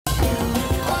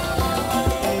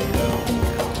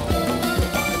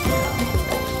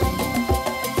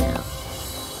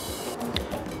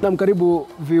Na karibu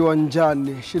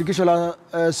viwanjani. Shirikisho la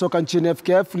soka nchini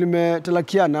FKF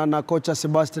limetalakiana na kocha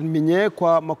Sebastian Migne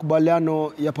kwa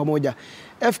makubaliano ya pamoja.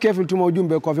 FKF ilituma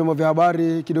ujumbe kwa vyombo vya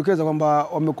habari kidokeza kwamba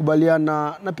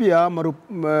wamekubaliana na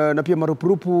pia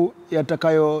marupurupu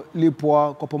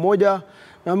yatakayolipwa kwa pamoja,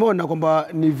 na ameona kwamba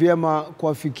ni vyema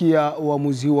kuafikia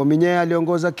uamuzi huo. Migne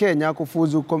aliongoza Kenya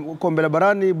kufuzu kombe la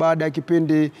barani baada ya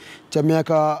kipindi cha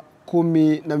miaka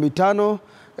 15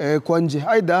 kwa nje.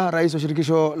 Aidha, rais wa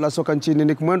shirikisho la soka nchini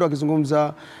Nick Mwendo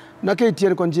akizungumza na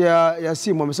KTN kwa njia ya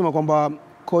simu amesema kwamba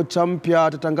kocha mpya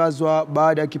atatangazwa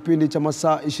baada ya kipindi cha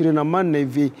masaa 24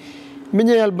 hivi.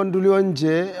 Migne alibanduliwa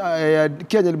nje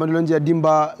Kenya alibanduliwa nje ya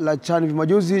dimba la CHAN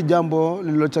majuzi, jambo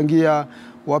lililochangia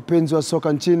wapenzi wa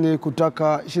soka nchini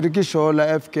kutaka shirikisho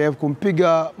la FKF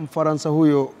kumpiga Mfaransa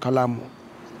huyo kalamu.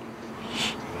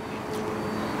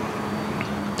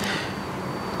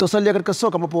 Tusalia katika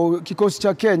soka ambapo kikosi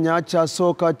cha Kenya cha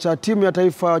soka cha timu ya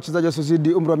taifa ya wachezaji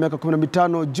wasiozidi umri wa miaka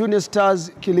 15 Junior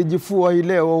Stars kilijifua hii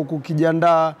leo huku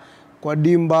kijiandaa kwa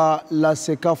dimba la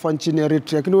Sekafa nchini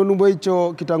Eritrea. Kinunumbwe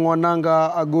hicho kitang'oa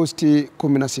nanga Agosti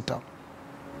 16.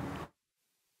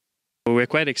 We're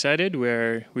quite excited.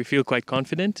 We feel quite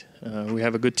confident. We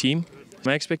have a good team.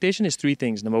 My expectation is 3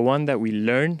 things. Number 1, that we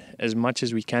learn as much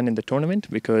as we can in the tournament,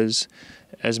 because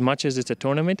as much as it's a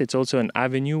tournament, it's also an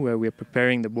avenue where we're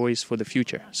preparing the boys for the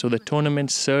future. So the tournament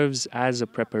serves as a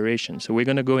preparation. So we're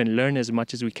going to go and learn as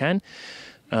much as we can,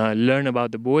 learn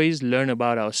about the boys, learn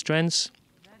about our strengths,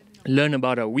 learn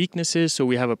about our weaknesses, so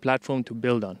we have a platform to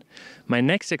build on. My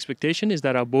next expectation is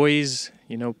that our boys,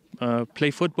 play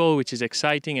football, which is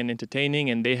exciting and entertaining,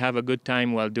 and they have a good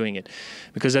time while doing it.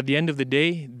 Because at the end of the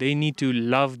day, they need to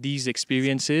love these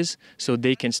experiences so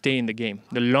they can stay in the game.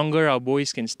 The longer our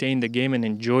boys can stay in the game and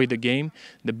enjoy the game,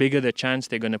 the bigger the chance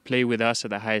they're going to play with us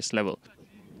at the highest level.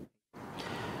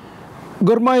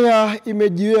 Gor Mahia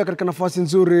imejiweka katika nafasi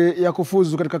nzuri ya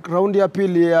kufuzu katika raundi ya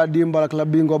pili ya dimba la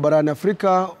klabu bingwa barani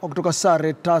Afrika kutoka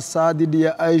sare tasa dhidi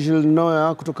ya Aigle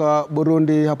Noir kutoka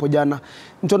Burundi hapo jana.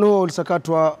 Mchuano huo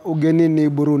ulisakatwa ugenini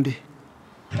Burundi.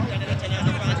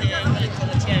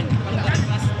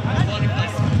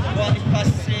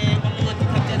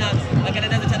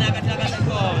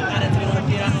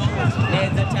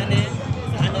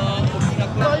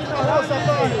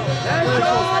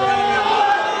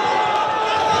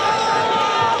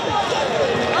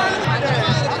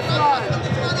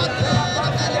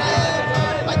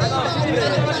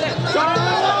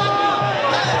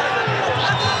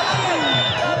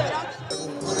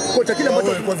 Kocha kile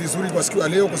ambacho alikuwa vizuri kwa siku ya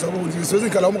leo, kwa sababu siwezi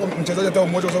kalamu kwa mchezaji hata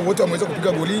mmoja, kwa sababu wote wameweza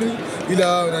kupiga golini, ila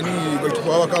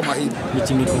walikuwa hawa kama hivi. Ni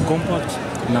timu iko compact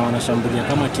na wanashambulia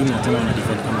kama timu na tena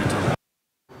wanadefend kama timu.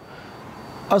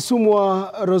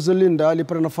 Asumwa Rosalinda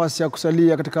alipata nafasi ya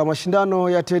kusalia katika mashindano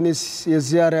ya tenis ya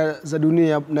ziara za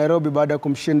dunia Nairobi baada ya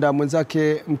kumshinda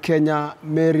mwenzake Mkenya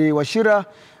Mary Wachira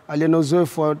aliye na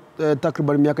uzoefu wa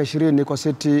takriban miaka 20 kwa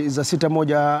seti za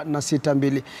 6-1 na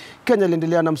 6-2. Kenya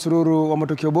iliendelea na msururu wa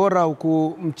matokeo bora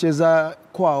huku mcheza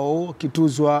kwao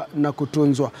kituzwa na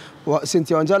kutunzwa.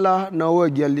 Cynthia Wanjala na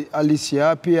Owegi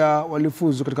Alicia pia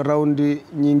walifuzu katika raundi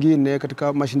nyingine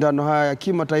katika mashindano haya ya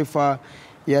kimataifa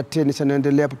ya tenis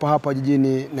yanayoendelea hapa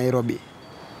jijini Nairobi.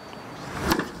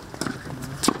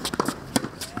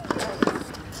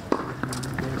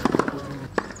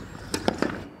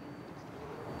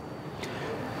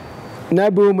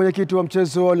 Naibu mwenyekiti wa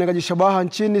mchezo wa ulengaji shabaha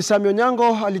nchini Sami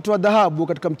Onyango alitoa dhahabu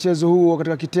katika mchezo huo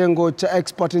katika kitengo cha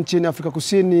expert nchini Afrika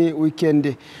Kusini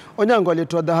weekend. Onyango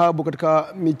alitoa dhahabu katika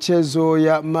michezo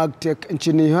ya Magtech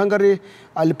nchini Hungary.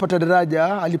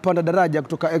 Alipanda daraja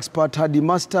kutoka expert hadi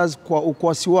masters kwa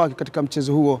ukwasi wake katika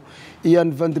mchezo huo.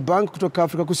 Ian van de Bank kutoka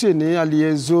Afrika Kusini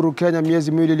aliyezuru Kenya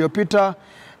miezi miwili iliyopita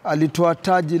alitoa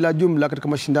taji la jumla katika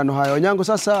mashindano hayo. Onyango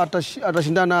sasa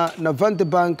atashindana na Van de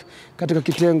Bank katika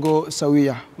kitengo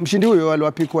sawia. Mshindi huyo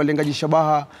aliwapika walengaji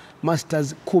shabaha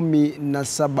masters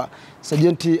 17.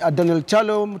 Sajenti Daniel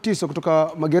Chalo Mutiso kutoka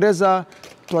Magereza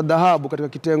toa dhahabu katika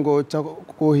kitengo cha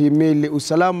kuhimili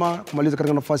usalama kumaliza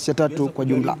katika nafasi ya 3 kwa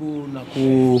jumla. Na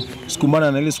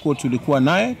kusukumana na ile squad tulikuwa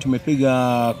naye,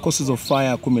 tumepiga courses of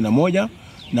fire 11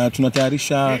 na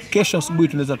tunatayarisha kesho asubuhi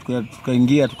tunaweza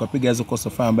tukaingia tukapiga hizo course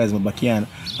of fire ambazo zimebakiana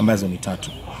ambazo ni 3.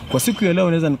 Kwa siku ya leo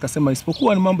naweza nikasema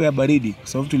isipokuwa ni mambo ya baridi, kwa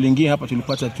sababu tuliingia hapa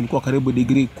tulikuwa karibu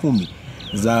degree 10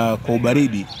 za kwa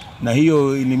ubaridi, na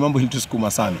hiyo ni mambo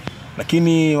ilitusukuma sana,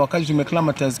 lakini wakati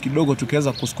tumeclimatize kidogo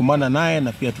tukaweza kusukumana naye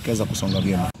na pia tukaweza kusonga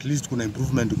vyema. At least kuna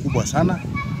improvement kubwa sana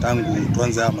tangu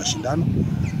tuanze mashindano,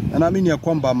 na naamini ya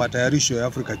kwamba matayarisho ya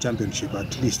Africa Championship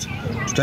at least